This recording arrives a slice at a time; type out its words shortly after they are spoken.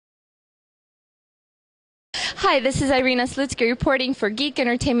Hi, this is Irina Slutsky reporting for Geek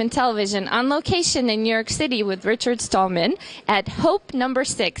Entertainment Television on location in New York City with Richard Stallman at Hope number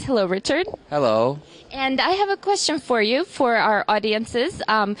 6. Hello, Richard. Hello. And I have a question for you, for our audiences.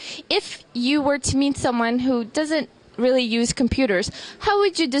 If you were to meet someone who doesn't really use computers, how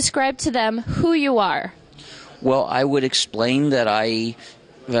would you describe to them who you are? Well, I would explain that I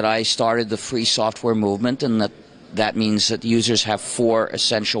started the free software movement, and that means that users have 4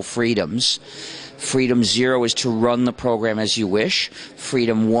 essential freedoms. Freedom 0 is to run the program as you wish.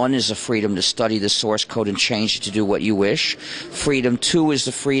 Freedom 1 is the freedom to study the source code and change it to do what you wish. Freedom 2 is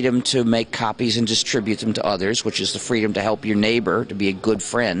the freedom to make copies and distribute them to others, which is the freedom to help your neighbor, to be a good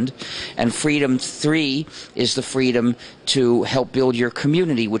friend. And Freedom 3 is the freedom to help build your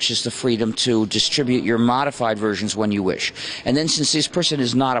community, which is the freedom to distribute your modified versions when you wish. And then, since this person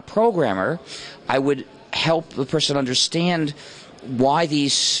is not a programmer, I would help the person understand why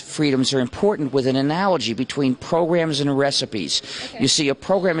these freedoms are important with an analogy between programs and recipes. Okay. You see, a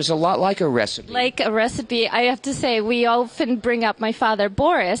program is a lot like a recipe. Like a recipe, I have to say, we often bring up my father,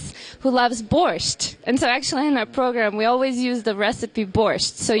 Boris, who loves borscht. And so actually in our program, we always use the recipe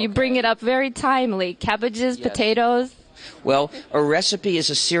borscht. So you bring it up very timely. Cabbages, yes. Potatoes. Well, a recipe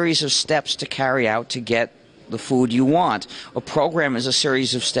is a series of steps to carry out to get the food you want. A program is a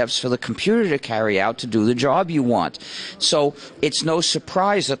series of steps for the computer to carry out to do the job you want. So it's no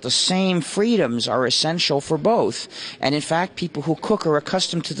surprise that the same freedoms are essential for both. And in fact, people who cook are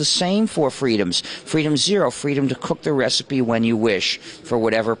accustomed to the same 4 freedoms. Freedom 0, freedom to cook the recipe when you wish, for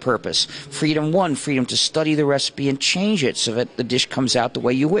whatever purpose. Freedom 1, freedom to study the recipe and change it so that the dish comes out the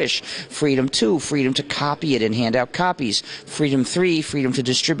way you wish. Freedom 2, freedom to copy it and hand out copies. Freedom 3, freedom to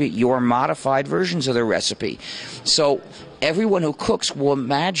distribute your modified versions of the recipe. So everyone who cooks will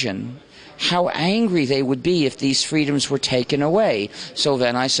imagine how angry they would be if these freedoms were taken away. So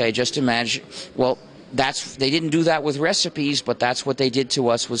then I say, just imagine, well, they didn't do that with recipes, but that's what they did to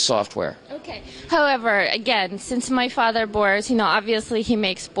us with software. Okay. However, again, since my father Boris, obviously he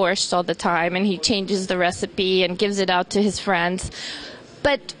makes borscht all the time and he changes the recipe and gives it out to his friends.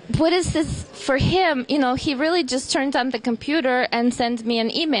 But what is this for him? He really just turns on the computer and sends me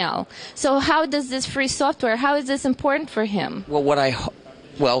an email. So how does this free software, how is this important for him?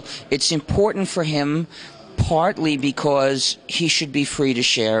 Well, it's important for him partly because he should be free to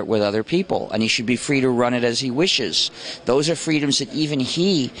share it with other people, and he should be free to run it as he wishes. Those are freedoms that even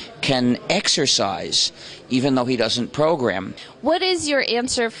he can exercise, even though he doesn't program. What is your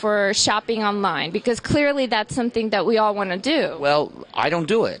answer for shopping online? Because clearly that's something that we all want to do. Well, I don't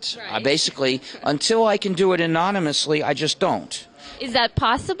do it. Right. Basically, until I can do it anonymously, I just don't. Is that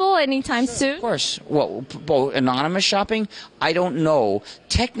possible anytime soon? Of course. Well, anonymous shopping, I don't know.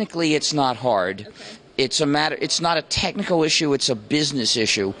 Technically, it's not hard. Okay. It's not a technical issue, it's a business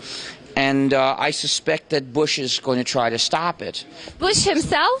issue. And I suspect that Bush is going to try to stop it. Bush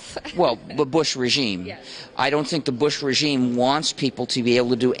himself? Well, the Bush regime. Yes. I don't think the Bush regime wants people to be able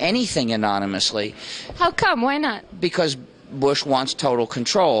to do anything anonymously. How come? Why not? Because Bush wants total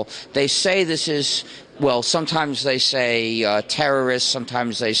control. They say this is, well, sometimes they say terrorists,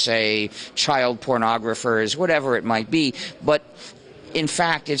 sometimes they say child pornographers, whatever it might be. But in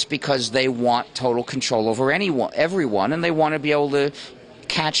fact, it's because they want total control over everyone, and they want to be able to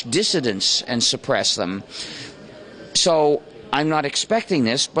catch dissidents and suppress them. So I'm not expecting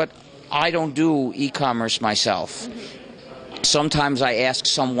this, but I don't do e-commerce myself. Sometimes I ask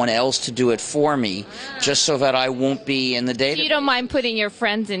someone else to do it for me, just so that I won't be in the database. So you don't mind putting your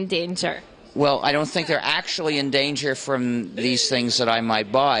friends in danger? Well, I don't think they're actually in danger from these things that I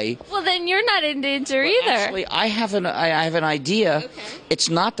might buy. Well, then you're not in danger either. Actually, I have an idea. Okay. It's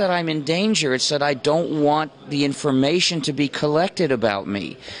not that I'm in danger. It's that I don't want the information to be collected about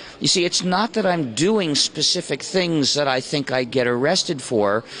me. You see, it's not that I'm doing specific things that I think I get arrested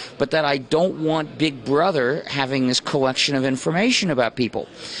for, but that I don't want Big Brother having this collection of information about people.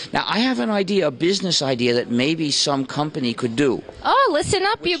 Now, I have an idea, a business idea, that maybe some company could do. Oh, listen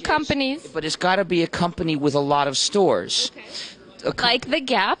up, you companies. But it's got to be a company with a lot of stores. Okay. Like the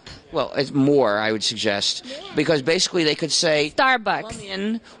Gap? Well, it's more, I would suggest. Because basically they could say, Starbucks. Come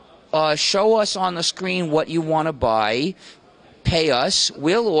in, show us on the screen what you want to buy, pay us,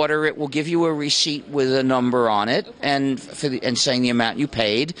 we'll order it, we'll give you a receipt with a number on it, okay, and saying the amount you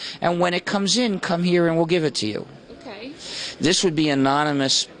paid, and when it comes in, come here and we'll give it to you. Okay. This would be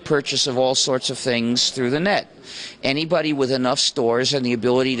anonymous purchase of all sorts of things through the net. Anybody with enough stores and the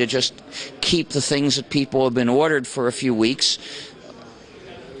ability to just keep the things that people have been ordered for a few weeks.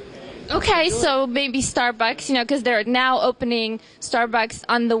 Okay, so maybe Starbucks, because they're now opening Starbucks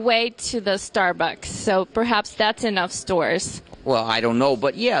on the way to the Starbucks, so perhaps that's enough stores. Well, I don't know,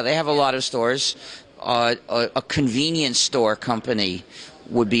 but yeah, they have a lot of stores. a convenience store company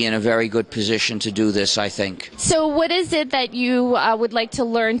would be in a very good position to do this, I think. So what is it that you would like to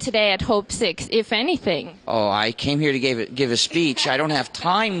learn today at Hope 6, if anything? Oh, I came here to give a speech. I don't have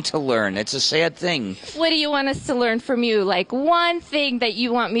time to learn. It's a sad thing. What do you want us to learn from you? Like one thing that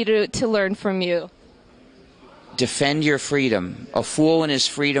you want me to learn from you? Defend your freedom. A fool and his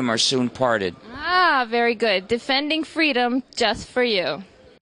freedom are soon parted. Ah, very good. Defending freedom just for you.